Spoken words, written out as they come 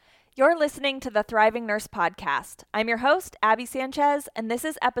You're listening to the Thriving Nurse Podcast. I'm your host, Abby Sanchez, and this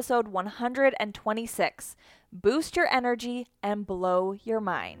is episode 126, Boost Your Energy and Blow Your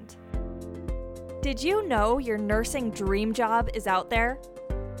Mind. Did you know your nursing dream job is out there?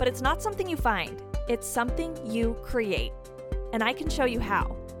 But it's not something you find, it's something you create. And I can show you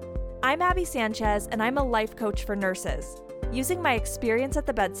how. I'm Abby Sanchez, and I'm a life coach for nurses. Using my experience at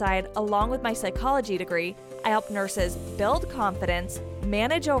the bedside, along with my psychology degree, I help nurses build confidence,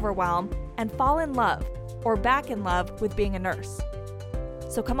 manage overwhelm, and fall in love, or back in love with being a nurse.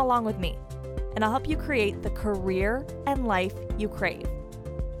 So come along with me, and I'll help you create the career and life you crave.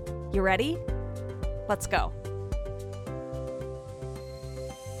 You ready? Let's go.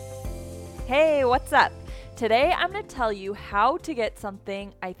 Hey, what's up? Today I'm going to tell you how to get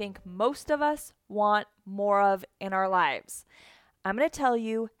something I think most of us want more of in our lives. I'm going to tell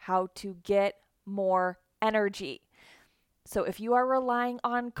you how to get more energy. So if you are relying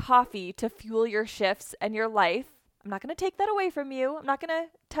on coffee to fuel your shifts and your life, I'm not going to take that away from you. I'm not going to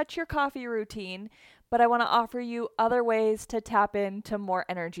touch your coffee routine, but I want to offer you other ways to tap into more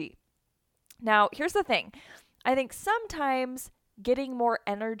energy. Now, here's the thing. I think sometimes getting more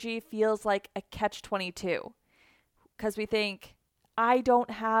energy feels like a catch-22 because we think, I don't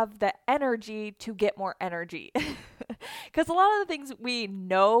have the energy to get more energy. Because a lot of the things we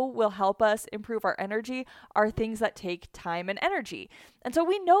know will help us improve our energy are things that take time and energy. And so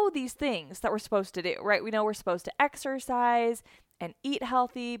we know these things that we're supposed to do, right? We know we're supposed to exercise and eat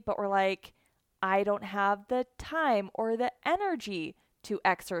healthy, but we're like, I don't have the time or the energy to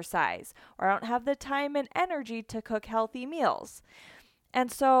exercise, or I don't have the time and energy to cook healthy meals.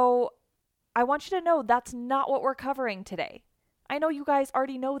 And so I want you to know that's not what we're covering today. I know you guys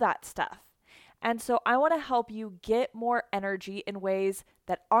already know that stuff. And so I want to help you get more energy in ways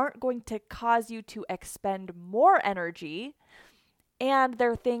that aren't going to cause you to expend more energy. And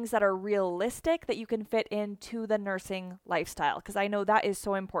they're things that are realistic that you can fit into the nursing lifestyle. Because I know that is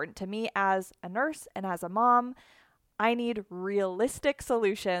so important to me as a nurse and as a mom. I need realistic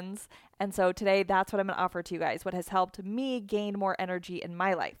solutions. And so today, that's what I'm going to offer to you guys, what has helped me gain more energy in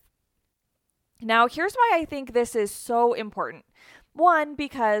my life. Now, here's why I think this is so important. One,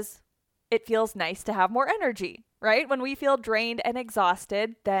 because it feels nice to have more energy, right? When we feel drained and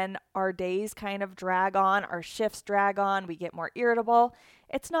exhausted, then our days kind of drag on, our shifts drag on, we get more irritable.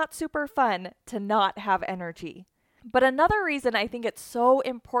 It's not super fun to not have energy. But another reason I think it's so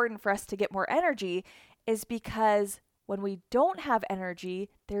important for us to get more energy is because when we don't have energy,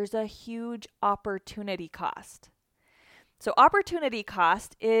 there's a huge opportunity cost. So opportunity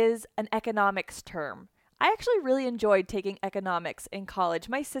cost is an economics term. I actually really enjoyed taking economics in college.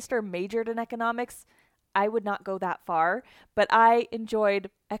 My sister majored in economics. I would not go that far, but I enjoyed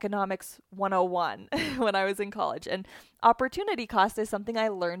economics 101 when I was in college. And opportunity cost is something I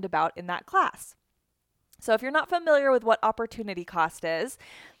learned about in that class. So if you're not familiar with what opportunity cost is,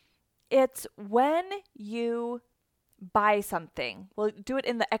 it's when you buy something. We'll do it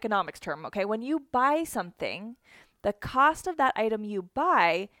in the economics term, okay? When you buy something, the cost of that item you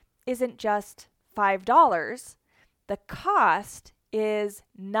buy isn't just $5. The cost is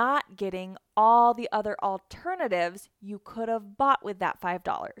not getting all the other alternatives you could have bought with that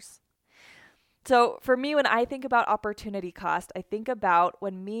 $5. So for me, when I think about opportunity cost, I think about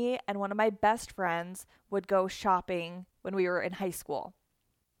when me and one of my best friends would go shopping when we were in high school.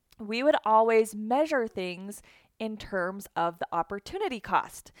 We would always measure things in terms of the opportunity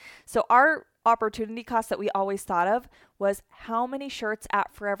cost. So our opportunity cost that we always thought of was how many shirts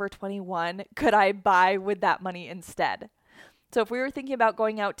at Forever 21 could I buy with that money instead? So if we were thinking about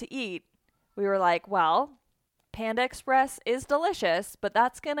going out to eat, we were like, well, Panda Express is delicious, but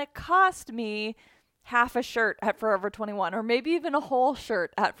that's going to cost me half a shirt at Forever 21 or maybe even a whole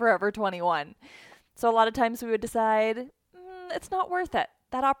shirt at Forever 21. So a lot of times we would decide, it's not worth it.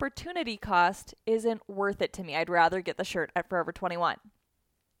 That opportunity cost isn't worth it to me. I'd rather get the shirt at Forever 21.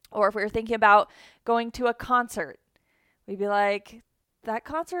 Or if we were thinking about going to a concert, we'd be like, that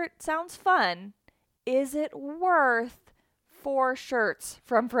concert sounds fun. Is it worth 4 shirts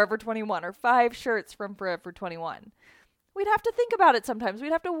from Forever 21 or 5 shirts from Forever 21? We'd have to think about it sometimes.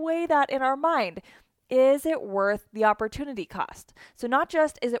 We'd have to weigh that in our mind. Is it worth the opportunity cost? So not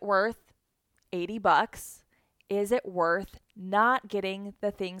just is it worth $80, is it worth not getting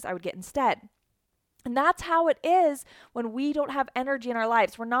the things I would get instead? And that's how it is when we don't have energy in our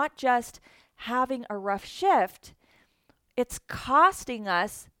lives. We're not just having a rough shift. It's costing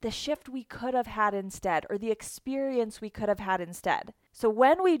us the shift we could have had instead or the experience we could have had instead. So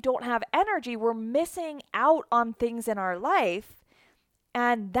when we don't have energy, we're missing out on things in our life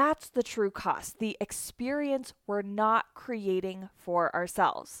And that's the true cost, the experience we're not creating for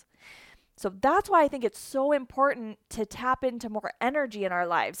ourselves. So that's why I think it's so important to tap into more energy in our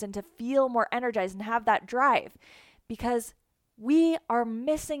lives and to feel more energized and have that drive, because we are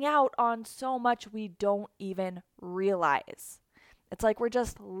missing out on so much we don't even realize. It's like we're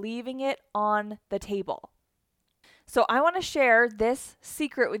just leaving it on the table. So I want to share this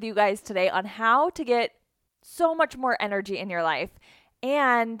secret with you guys today on how to get so much more energy in your life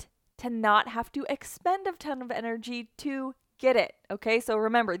and to not have to expend a ton of energy to get it. Okay, so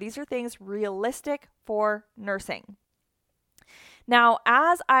remember, these are things realistic for nursing. Now,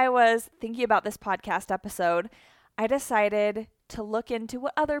 as I was thinking about this podcast episode, I decided to look into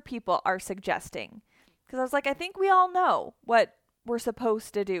what other people are suggesting, because I was like, I think we all know what we're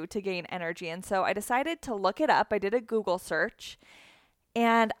supposed to do to gain energy. And so I decided to look it up. I did a Google search,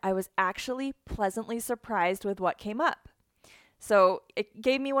 and I was actually pleasantly surprised with what came up. So it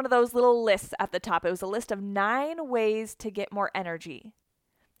gave me one of those little lists at the top. It was a list of 9 ways to get more energy.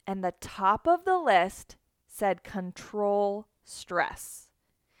 And the top of the list said control stress.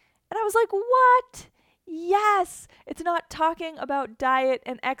 And I was like, what? Yes, it's not talking about diet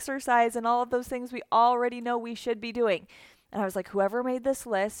and exercise and all of those things we already know we should be doing. And I was like, whoever made this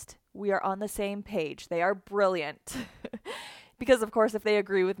list, we are on the same page. They are brilliant. Because, of course, if they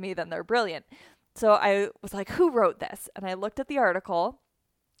agree with me, then they're brilliant. So I was like, who wrote this? And I looked at the article,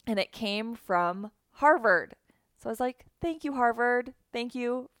 and it came from Harvard. So I was like, thank you, Harvard. Thank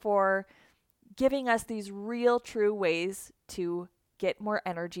you for giving us these real, true ways to get more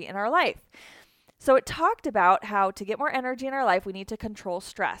energy in our life. So it talked about how to get more energy in our life, we need to control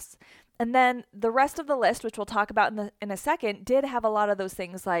stress. And then the rest of the list, which we'll talk about in a second, did have a lot of those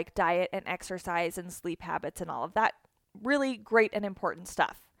things like diet and exercise and sleep habits and all of that. Really great and important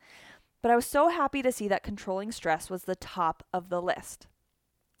stuff. But I was so happy to see that controlling stress was the top of the list.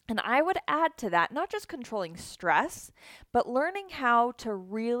 And I would add to that, not just controlling stress, but learning how to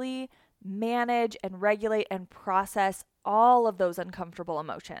really manage and regulate and process all of those uncomfortable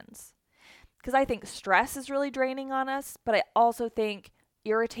emotions. Because I think stress is really draining on us, but I also think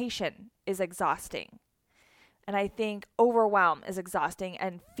irritation is exhausting. And I think overwhelm is exhausting,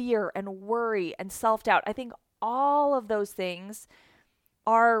 and fear and worry and self-doubt. I think all of those things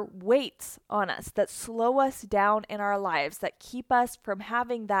are weights on us that slow us down in our lives, that keep us from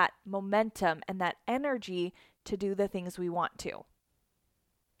having that momentum and that energy to do the things we want to.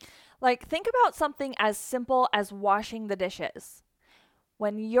 Like, think about something as simple as washing the dishes.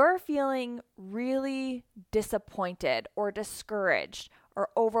 When you're feeling really disappointed or discouraged or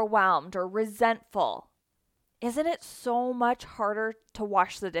overwhelmed or resentful, isn't it so much harder to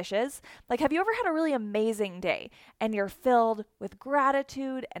wash the dishes? Like, have you ever had a really amazing day and you're filled with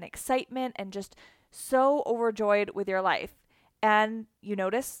gratitude and excitement and just so overjoyed with your life, and you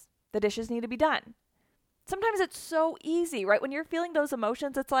notice the dishes need to be done? Sometimes it's so easy, right? When you're feeling those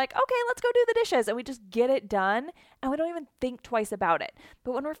emotions, it's like, okay, let's go do the dishes. And we just get it done and we don't even think twice about it.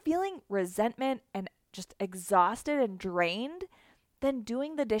 But when we're feeling resentment and just exhausted and drained, then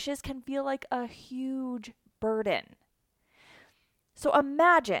doing the dishes can feel like a huge burden. So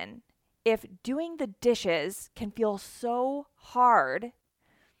imagine if doing the dishes can feel so hard.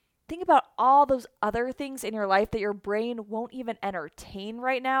 Think about all those other things in your life that your brain won't even entertain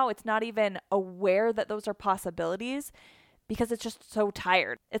right now. It's not even aware that those are possibilities because it's just so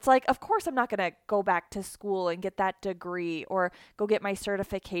tired. It's like, of course, I'm not going to go back to school and get that degree or go get my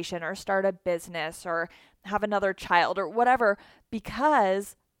certification or start a business or have another child or whatever,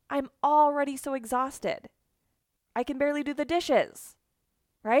 because I'm already so exhausted. I can barely do the dishes,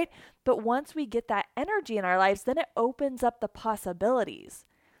 right? But once we get that energy in our lives, then it opens up the possibilities.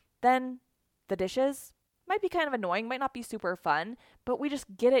 Then the dishes might be kind of annoying, might not be super fun, but we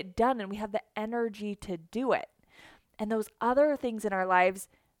just get it done and we have the energy to do it. And those other things in our lives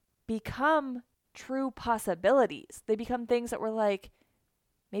become true possibilities. They become things that we're like,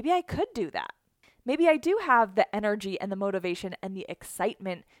 maybe I could do that. Maybe I do have the energy and the motivation and the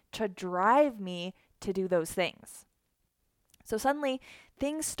excitement to drive me to do those things. So suddenly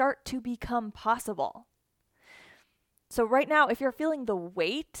things start to become possible. So right now, if you're feeling the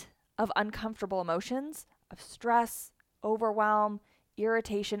weight of uncomfortable emotions, of stress, overwhelm,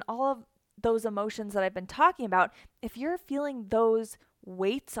 irritation, all of those emotions that I've been talking about, if you're feeling those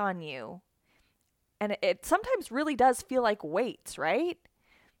weights on you, and it sometimes really does feel like weights, right?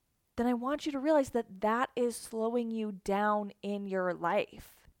 Then I want you to realize that that is slowing you down in your life.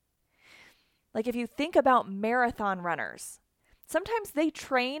 Like if you think about marathon runners, Sometimes they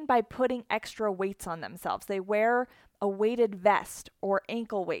train by putting extra weights on themselves. They wear a weighted vest or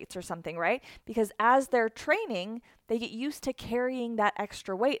ankle weights or something, right? Because as they're training, they get used to carrying that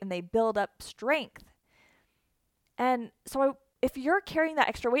extra weight and they build up strength. And so if you're carrying that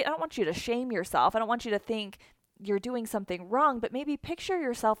extra weight, I don't want you to shame yourself. I don't want you to think you're doing something wrong, but maybe picture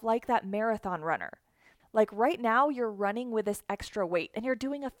yourself like that marathon runner. Like right now, you're running with this extra weight and you're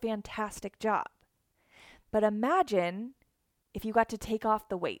doing a fantastic job. But imagine if you got to take off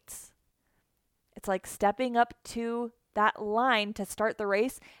the weights. It's like stepping up to that line to start the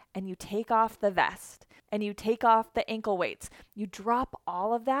race and you take off the vest and you take off the ankle weights. You drop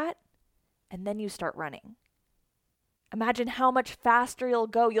all of that and then you start running. Imagine how much faster you'll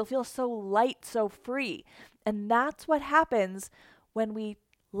go. You'll feel so light, so free. And that's what happens when we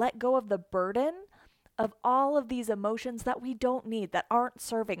let go of the burden of all of these emotions that we don't need, that aren't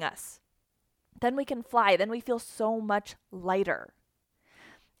serving us. Then we can fly. Then we feel so much lighter.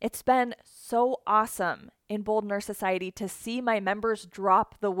 It's been so awesome in Bold Nurse Society to see my members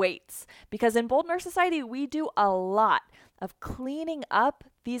drop the weights, because in Bold Nurse Society, we do a lot of cleaning up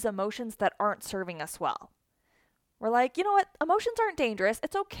these emotions that aren't serving us well. We're like, you know what? Emotions aren't dangerous.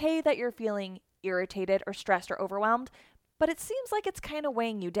 It's okay that you're feeling irritated or stressed or overwhelmed, but it seems like it's kind of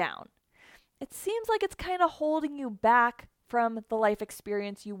weighing you down. It seems like it's kind of holding you back from the life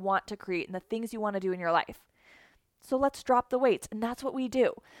experience you want to create and the things you want to do in your life. So let's drop the weights. And that's what we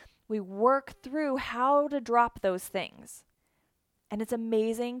do. We work through how to drop those things. And it's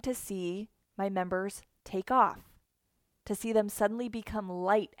amazing to see my members take off, to see them suddenly become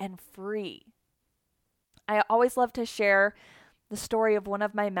light and free. I always love to share the story of one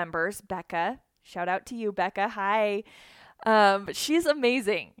of my members, Becca. Shout out to you, Becca. Hi. She's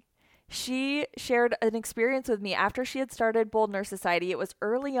amazing. She shared an experience with me after she had started Bold Nurse Society. It was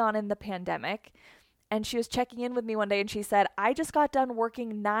early on in the pandemic. And she was checking in with me one day and she said, I just got done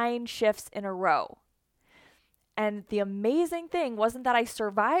working 9 shifts in a row. And the amazing thing wasn't that I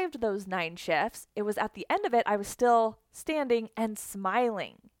survived those 9 shifts. It was at the end of it, I was still standing and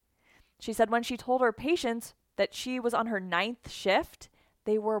smiling. She said when she told her patients that she was on her 9th shift,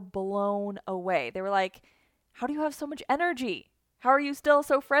 they were blown away. They were like, how do you have so much energy? How are you still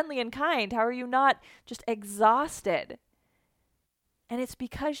so friendly and kind? How are you not just exhausted? And it's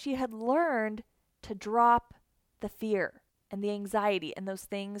because she had learned to drop the fear and the anxiety and those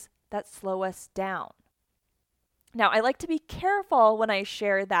things that slow us down. Now, I like to be careful when I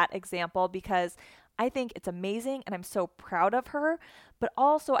share that example because I think it's amazing and I'm so proud of her, but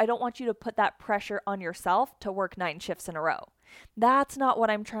also I don't want you to put that pressure on yourself to work 9 shifts in a row. That's not what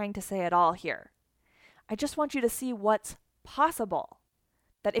I'm trying to say at all here. I just want you to see what's possible.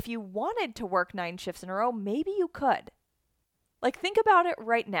 That if you wanted to work 9 shifts in a row, maybe you could. Like, think about it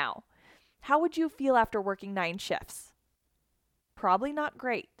right now. How would you feel after working 9 shifts? Probably not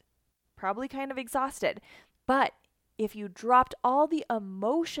great. Probably kind of exhausted. But if you dropped all the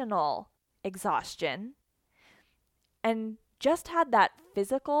emotional exhaustion and just had that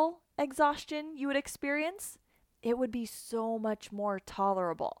physical exhaustion you would experience, it would be so much more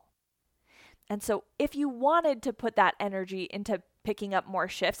tolerable. And so if you wanted to put that energy into picking up more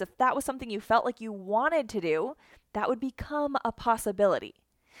shifts, if that was something you felt like you wanted to do, that would become a possibility.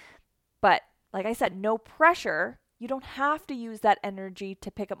 But like I said, no pressure. You don't have to use that energy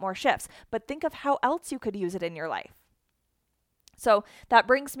to pick up more shifts, but think of how else you could use it in your life. So that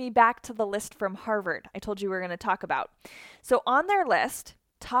brings me back to the list from Harvard I told you we were going to talk about. So on their list,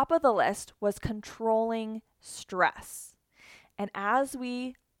 top of the list was controlling stress. And as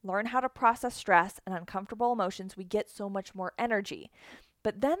we learn how to process stress and uncomfortable emotions, we get so much more energy.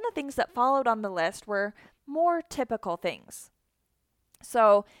 But then the things that followed on the list were more typical things.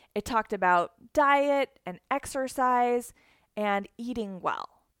 So it talked about diet and exercise and eating well.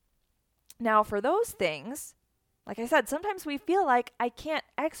 Now, for those things, like I said, sometimes we feel like I can't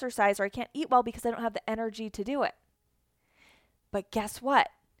exercise or I can't eat well because I don't have the energy to do it. But guess what?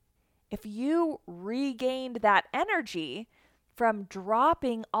 If you regained that energy from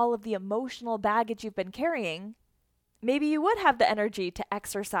dropping all of the emotional baggage you've been carrying, maybe you would have the energy to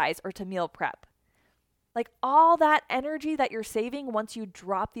exercise or to meal prep. Like all that energy that you're saving once you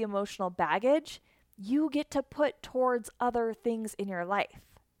drop the emotional baggage, you get to put towards other things in your life.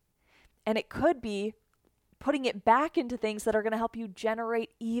 And it could be putting it back into things that are going to help you generate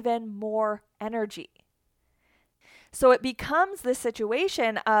even more energy. So it becomes this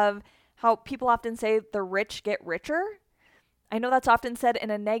situation of how people often say the rich get richer. I know that's often said in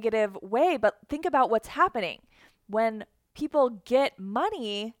a negative way, but think about what's happening. When people get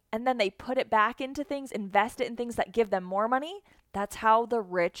money and then they put it back into things, invest it in things that give them more money, that's how the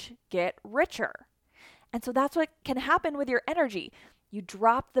rich get richer. And so that's what can happen with your energy. You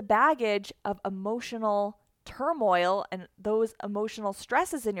drop the baggage of emotional turmoil and those emotional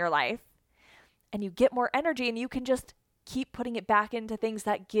stresses in your life, and you get more energy, and you can just keep putting it back into things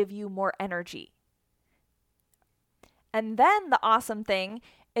that give you more energy. And then the awesome thing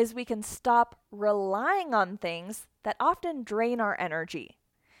is we can stop relying on things that often drain our energy.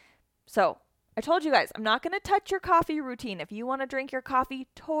 So I told you guys, I'm not going to touch your coffee routine. If you want to drink your coffee,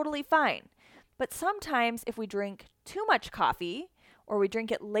 totally fine. But sometimes if we drink too much coffee, or we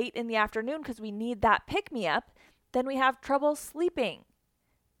drink it late in the afternoon because we need that pick-me-up, then we have trouble sleeping.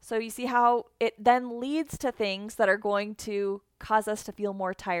 So you see how it then leads to things that are going to cause us to feel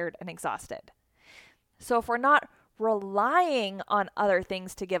more tired and exhausted. So if we're not relying on other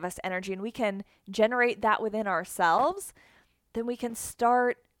things to give us energy, and we can generate that within ourselves, then we can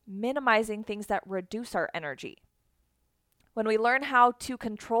start minimizing things that reduce our energy. When we learn how to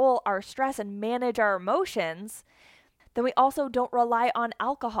control our stress and manage our emotions, then we also don't rely on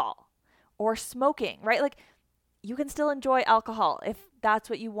alcohol or smoking, right? Like, you can still enjoy alcohol if that's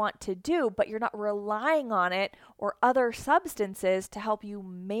what you want to do, but you're not relying on it or other substances to help you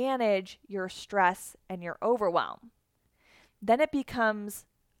manage your stress and your overwhelm. Then it becomes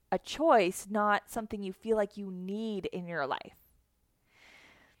a choice, not something you feel like you need in your life.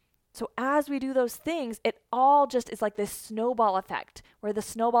 So as we do those things, it all just is like this snowball effect where the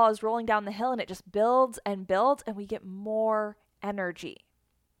snowball is rolling down the hill and it just builds and builds, and we get more energy.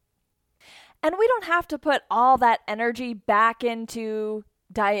 And we don't have to put all that energy back into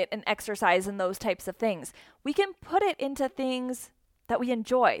diet and exercise and those types of things. We can put it into things that we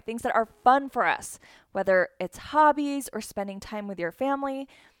enjoy, things that are fun for us, whether it's hobbies or spending time with your family.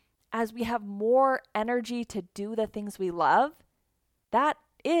 As we have more energy to do the things we love, that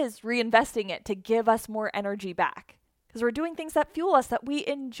is reinvesting it to give us more energy back. Because we're doing things that fuel us, that we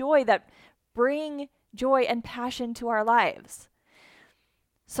enjoy, that bring joy and passion to our lives.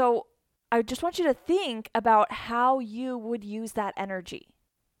 So I just want you to think about how you would use that energy.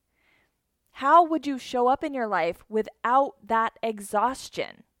 How would you show up in your life without that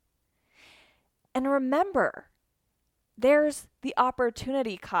exhaustion? And remember, there's the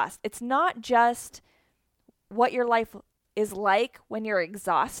opportunity cost. It's not just what your life is like when you're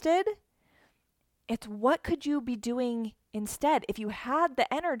exhausted. It's what could you be doing instead? If you had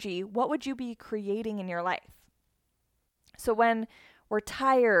the energy, what would you be creating in your life? So when we're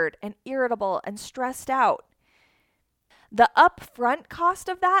tired and irritable and stressed out, the upfront cost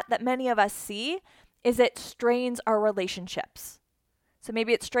of that many of us see is it strains our relationships. So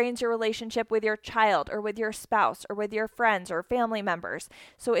maybe it strains your relationship with your child or with your spouse or with your friends or family members.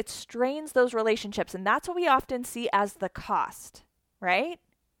 So it strains those relationships, and that's what we often see as the cost, right?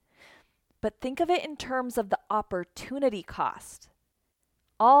 But think of it in terms of the opportunity cost.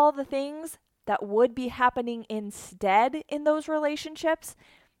 All the things that would be happening instead in those relationships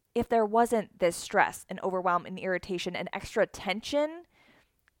if there wasn't this stress and overwhelm and irritation and extra tension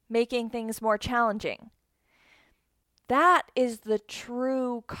making things more challenging. That is the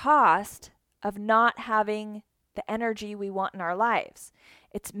true cost of not having the energy we want in our lives.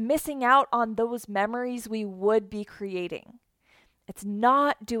 It's missing out on those memories we would be creating. It's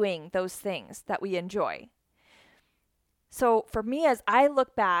not doing those things that we enjoy. So for me, as I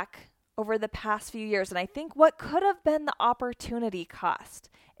look back over the past few years, and I think what could have been the opportunity cost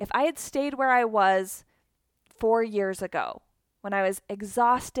if I had stayed where I was 4 years ago, when I was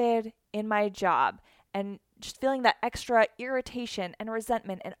exhausted in my job and just feeling that extra irritation and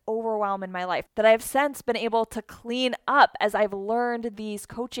resentment and overwhelm in my life that I've since been able to clean up as I've learned these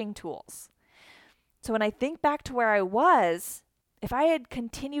coaching tools. So when I think back to where I was, if I had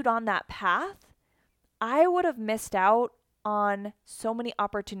continued on that path, I would have missed out on so many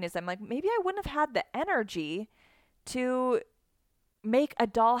opportunities. I'm like, maybe I wouldn't have had the energy to make a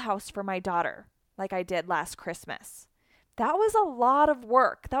dollhouse for my daughter like I did last Christmas. That was a lot of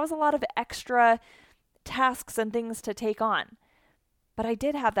work. That was a lot of extra tasks and things to take on. But I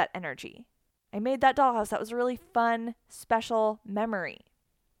did have that energy. I made that dollhouse. That was a really fun, special memory.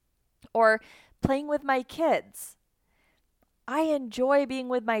 Or playing with my kids. I enjoy being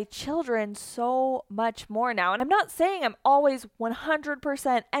with my children so much more now. And I'm not saying I'm always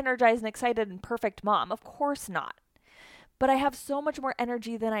 100% energized and excited and perfect mom. Of course not. But I have so much more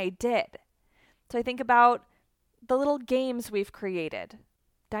energy than I did. So I think about the little games we've created.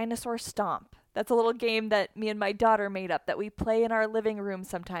 Dinosaur Stomp. That's a little game that me and my daughter made up that we play in our living room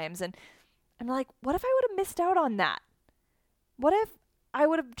sometimes. And I'm like, what if I would have missed out on that? What if I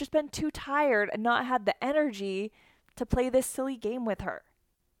would have just been too tired and not had the energy to play this silly game with her?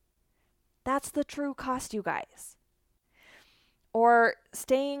 That's the true cost, you guys. Or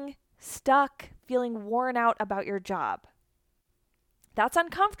staying stuck, feeling worn out about your job. That's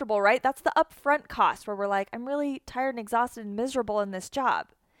uncomfortable, right? That's the upfront cost where we're like, I'm really tired and exhausted and miserable in this job.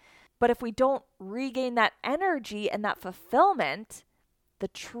 But if we don't regain that energy and that fulfillment, the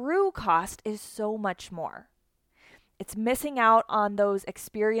true cost is so much more. It's missing out on those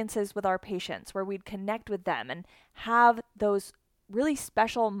experiences with our patients where we'd connect with them and have those really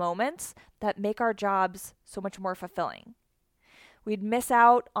special moments that make our jobs so much more fulfilling. We'd miss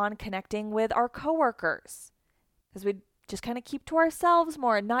out on connecting with our coworkers because we'd just kind of keep to ourselves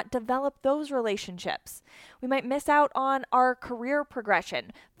more and not develop those relationships. We might miss out on our career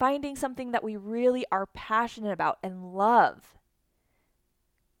progression, finding something that we really are passionate about and love.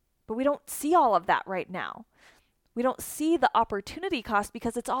 But we don't see all of that right now. We don't see the opportunity cost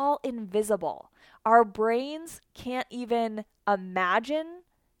because it's all invisible. Our brains can't even imagine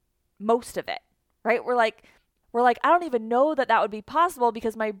most of it, right? We're like, I don't even know that would be possible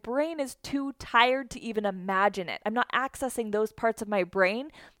because my brain is too tired to even imagine it. I'm not accessing those parts of my brain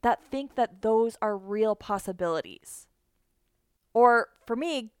that think that those are real possibilities. Or for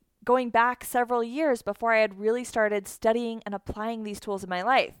me, going back several years before I had really started studying and applying these tools in my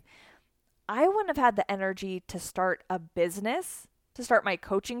life, I wouldn't have had the energy to start a business, to start my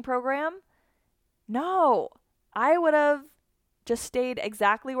coaching program. No, I would have just stayed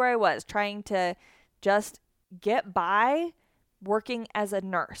exactly where I was, trying to just get by working as a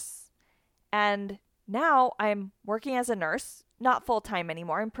nurse. And now I'm working as a nurse, not full-time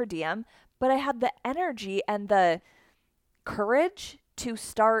anymore, I'm per diem, but I had the energy and the courage to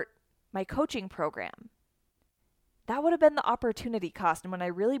start my coaching program. That would have been the opportunity cost. And when I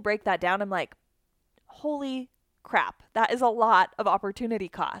really break that down, I'm like, holy crap, that is a lot of opportunity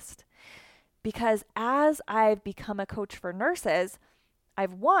cost. Because as I've become a coach for nurses,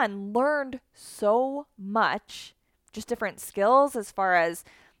 I've learned so much, just different skills as far as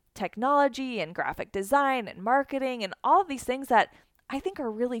technology and graphic design and marketing and all of these things that I think are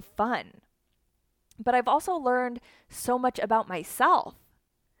really fun. But I've also learned so much about myself.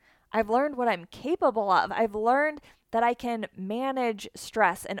 I've learned what I'm capable of. I've learned that I can manage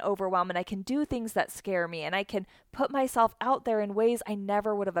stress and overwhelm, and I can do things that scare me, and I can put myself out there in ways I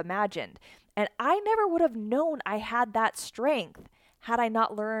never would have imagined. And I never would have known I had that strength had I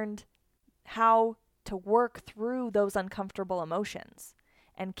not learned how to work through those uncomfortable emotions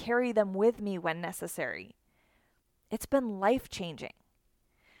and carry them with me when necessary. It's been life-changing.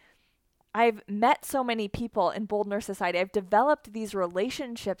 I've met so many people in Bold Nurse Society. I've developed these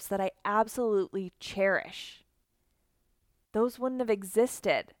relationships that I absolutely cherish. Those wouldn't have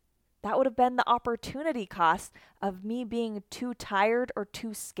existed. That would have been the opportunity cost of me being too tired or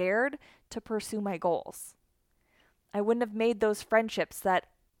too scared to pursue my goals. I wouldn't have made those friendships that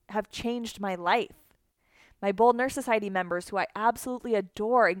have changed my life. My Bold Nurse Society members, who I absolutely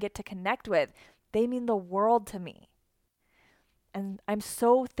adore and get to connect with, they mean the world to me. And I'm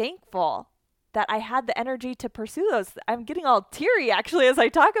so thankful that I had the energy to pursue those. I'm getting all teary actually as I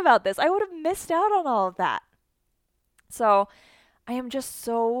talk about this. I would have missed out on all of that. So I am just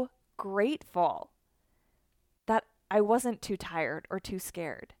so grateful that I wasn't too tired or too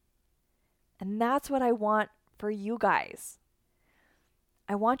scared. And that's what I want for you guys.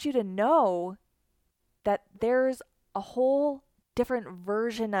 I want you to know that there's a whole different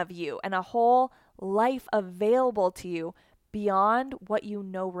version of you and a whole life available to you beyond what you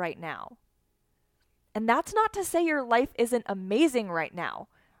know right now. And that's not to say your life isn't amazing right now.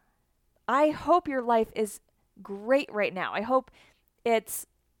 I hope your life is great right now. I hope it's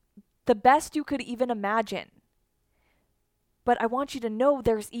the best you could even imagine. But I want you to know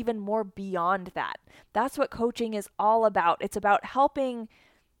there's even more beyond that. That's what coaching is all about. It's about helping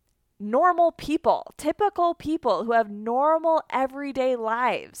normal people, typical people who have normal everyday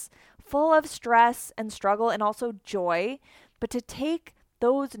lives, full of stress and struggle and also joy, but to take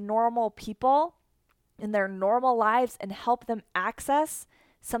those normal people in their normal lives and help them access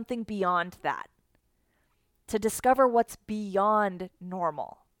something beyond that. To discover what's beyond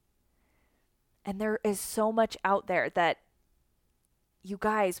normal. And there is so much out there that you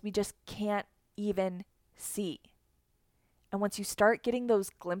guys, we just can't even see. And once you start getting those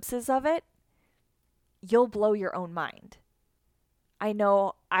glimpses of it, you'll blow your own mind. I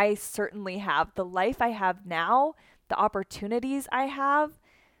know I certainly have. The life I have now, the opportunities I have,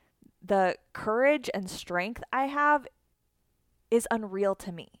 the courage and strength I have is unreal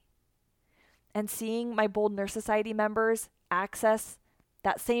to me. And seeing my Bold Nurse Society members access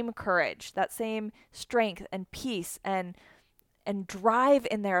that same courage, that same strength and peace and drive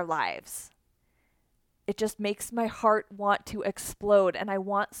in their lives, it just makes my heart want to explode. And I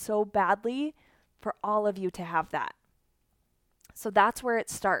want so badly for all of you to have that. So that's where it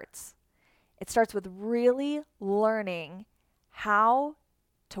starts. It starts with really learning how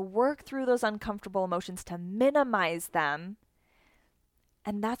to work through those uncomfortable emotions, to minimize them.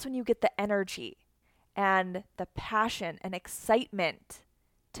 And that's when you get the energy and the passion and excitement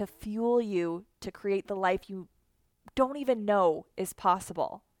to fuel you to create the life you don't even know is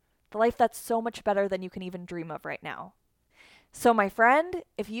possible. The life that's so much better than you can even dream of right now. So, my friend,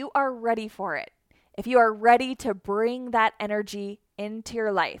 if you are ready for it, if you are ready to bring that energy into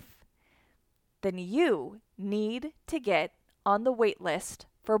your life, then you need to get on the wait list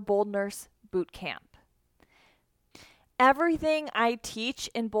for Bold Nurse Bootcamp. Everything I teach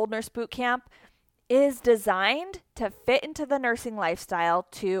in Bold Nurse Bootcamp is designed to fit into the nursing lifestyle,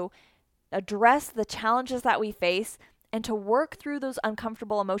 to address the challenges that we face, and to work through those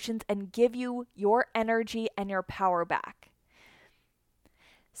uncomfortable emotions and give you your energy and your power back.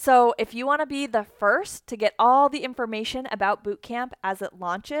 So if you want to be the first to get all the information about bootcamp as it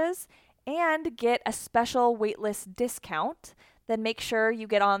launches and get a special waitlist discount, then make sure you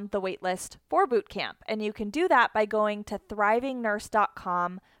get on the waitlist for bootcamp. And you can do that by going to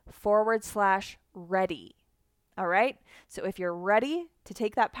thrivingnurse.com/ready. All right? So if you're ready to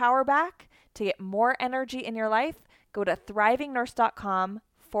take that power back, to get more energy in your life, go to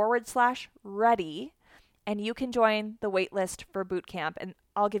thrivingnurse.com/ready, and you can join the waitlist for bootcamp. And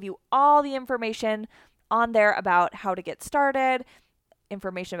I'll give you all the information on there about how to get started,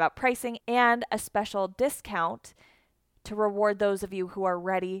 information about pricing, and a special discount to reward those of you who are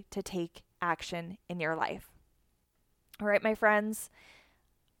ready to take action in your life. All right, my friends,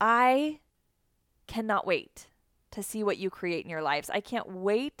 I cannot wait to see what you create in your lives. I can't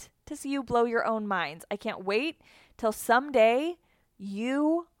wait to see you blow your own minds. I can't wait till someday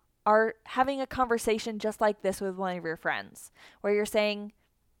you are having a conversation just like this with one of your friends, where you're saying,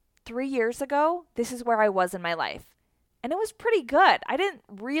 3 years ago, this is where I was in my life. And it was pretty good. I didn't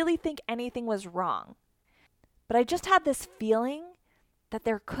really think anything was wrong. But I just had this feeling that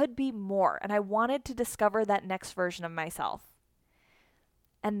there could be more, and I wanted to discover that next version of myself.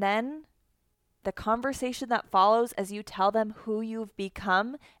 And then the conversation that follows as you tell them who you've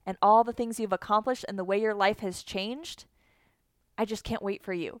become and all the things you've accomplished and the way your life has changed, I just can't wait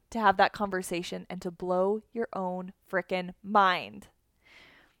for you to have that conversation and to blow your own frickin' mind.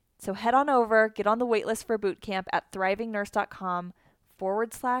 So head on over, get on the waitlist for bootcamp at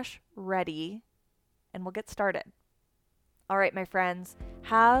thrivingnurse.com/ready, and we'll get started. All right, my friends,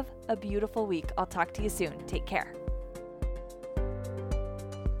 have a beautiful week. I'll talk to you soon. Take care.